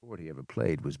sport he ever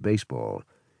played was baseball.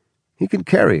 He can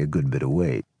carry a good bit of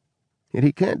weight. Yet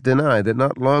he can't deny that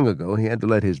not long ago he had to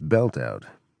let his belt out.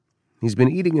 He's been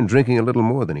eating and drinking a little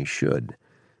more than he should.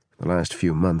 The last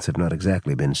few months have not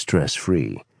exactly been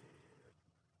stress-free.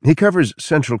 He covers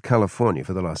Central California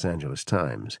for the Los Angeles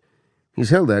Times. He's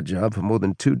held that job for more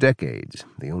than 2 decades,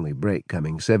 the only break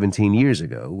coming 17 years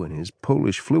ago when his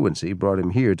Polish fluency brought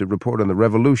him here to report on the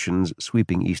revolutions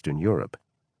sweeping Eastern Europe.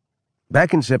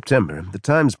 Back in September, the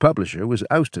Times publisher was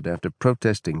ousted after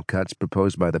protesting cuts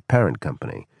proposed by the parent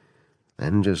company.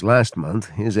 And just last month,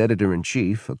 his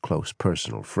editor-in-chief, a close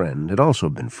personal friend, had also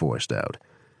been forced out.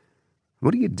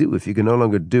 What do you do if you can no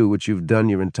longer do what you've done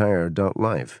your entire adult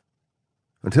life?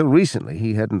 Until recently,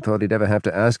 he hadn't thought he'd ever have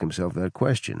to ask himself that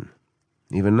question.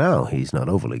 Even now, he's not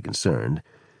overly concerned.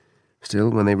 Still,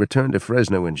 when they return to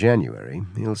Fresno in January,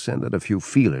 he'll send out a few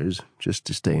feelers just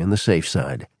to stay on the safe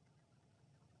side.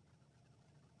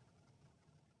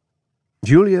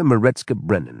 Julia Maretska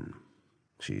Brennan.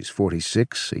 She's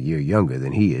 46, a year younger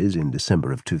than he is in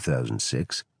December of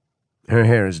 2006. Her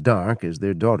hair is dark as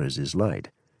their daughter's is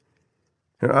light.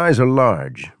 Her eyes are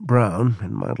large, brown,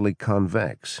 and mildly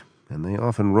convex, and they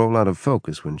often roll out of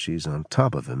focus when she's on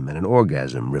top of him and an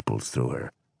orgasm ripples through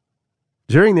her.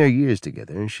 During their years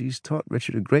together, she's taught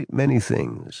Richard a great many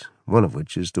things, one of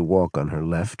which is to walk on her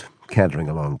left, cantering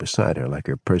along beside her like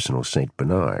her personal St.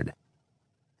 Bernard.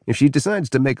 If she decides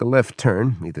to make a left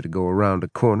turn, either to go around a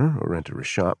corner or enter a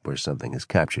shop where something has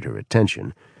captured her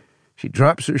attention, she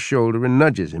drops her shoulder and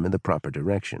nudges him in the proper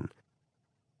direction.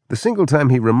 The single time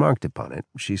he remarked upon it,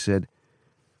 she said,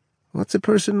 "What's a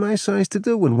person my size to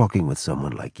do when walking with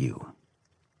someone like you?"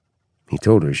 He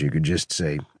told her she could just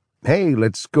say, "Hey,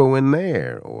 let's go in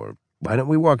there," or "Why don't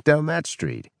we walk down that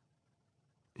street?"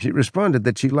 She responded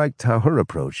that she liked how her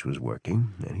approach was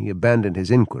working, and he abandoned his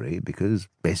inquiry because,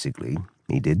 basically,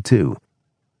 he did too.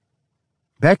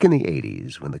 Back in the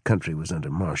 80s, when the country was under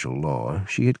martial law,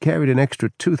 she had carried an extra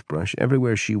toothbrush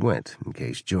everywhere she went, in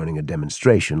case joining a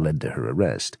demonstration led to her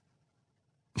arrest.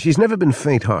 She's never been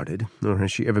faint-hearted, nor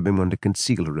has she ever been one to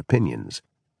conceal her opinions.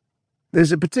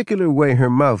 There's a particular way her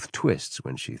mouth twists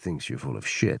when she thinks you're full of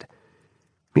shit.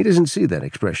 He doesn't see that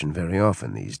expression very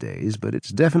often these days, but it's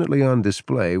definitely on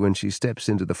display when she steps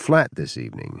into the flat this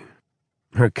evening.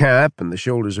 Her cap and the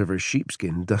shoulders of her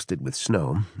sheepskin dusted with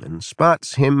snow, and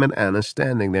spots him and Anna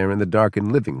standing there in the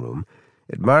darkened living room,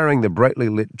 admiring the brightly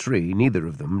lit tree, neither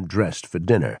of them dressed for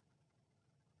dinner.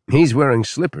 He's wearing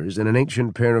slippers and an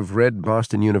ancient pair of red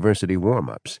Boston University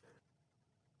warm-ups.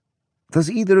 "Does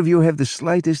either of you have the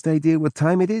slightest idea what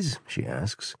time it is?" she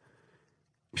asks.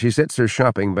 She sets her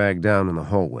shopping bag down in the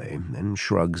hallway and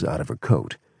shrugs out of her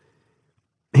coat.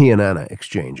 He and Anna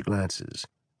exchange glances.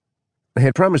 They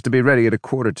had promised to be ready at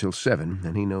 7:15,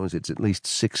 and he knows it's at least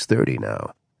 6:30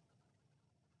 now.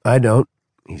 "I don't,"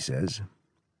 he says.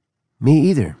 "Me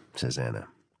either," says Anna.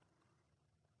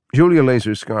 Julia lays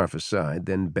her scarf aside,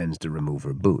 then bends to remove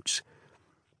her boots.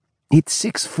 "It's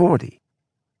 6:40.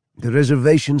 The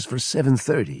reservation's for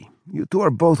 7:30. You two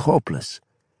are both hopeless."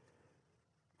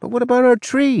 "But what about our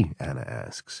tree?" Anna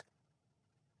asks.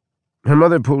 Her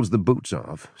mother pulls the boots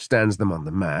off, stands them on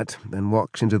the mat, then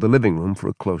walks into the living room for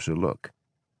a closer look.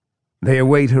 They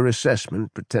await her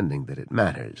assessment, pretending that it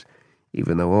matters,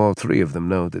 even though all 3 of them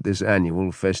know that this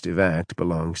annual festive act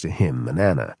belongs to him and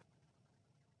Anna.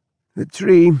 "The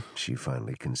tree," she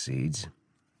finally concedes,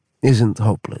 "isn't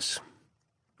hopeless.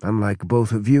 Unlike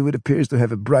both of you, it appears to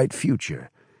have a bright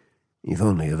future, if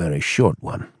only a very short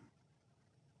one."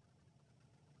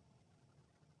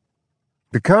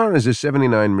 The car is a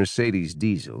 '79 Mercedes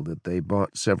diesel that they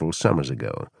bought several summers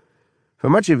ago. For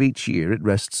much of each year it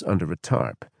rests under a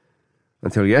tarp.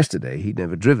 Until yesterday he'd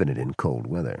never driven it in cold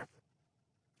weather.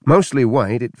 Mostly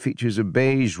white, it features a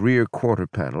beige rear quarter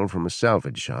panel from a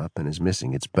salvage shop and is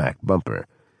missing its back bumper.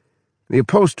 The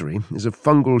upholstery is a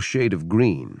fungal shade of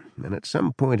green, and at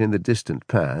some point in the distant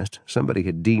past somebody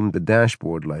had deemed the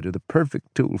dashboard lighter the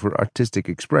perfect tool for artistic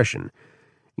expression,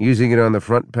 using it on the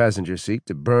front passenger seat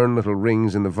to burn little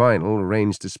rings in the vinyl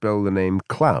arranged to spell the name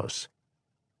Klaus.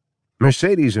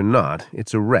 Mercedes or not,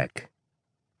 it's a wreck.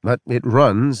 But it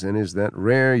runs and is that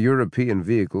rare European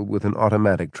vehicle with an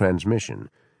automatic transmission.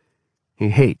 He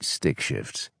hates stick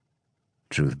shifts.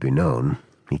 Truth be known,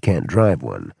 he can't drive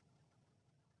one.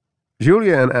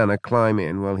 Julia and Anna climb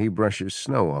in while he brushes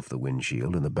snow off the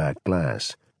windshield and the back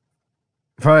glass.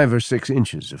 5 or 6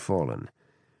 inches have fallen.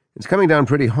 It's coming down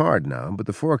pretty hard now, but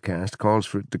the forecast calls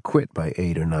for it to quit by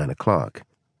 8 or 9 o'clock.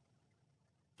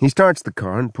 He starts the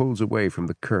car and pulls away from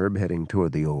the curb heading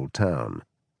toward the old town.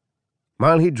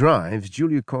 While he drives,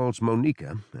 Julia calls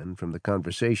Monica, and from the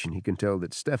conversation he can tell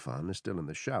that Stefan is still in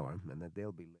the shower and that they'll be late.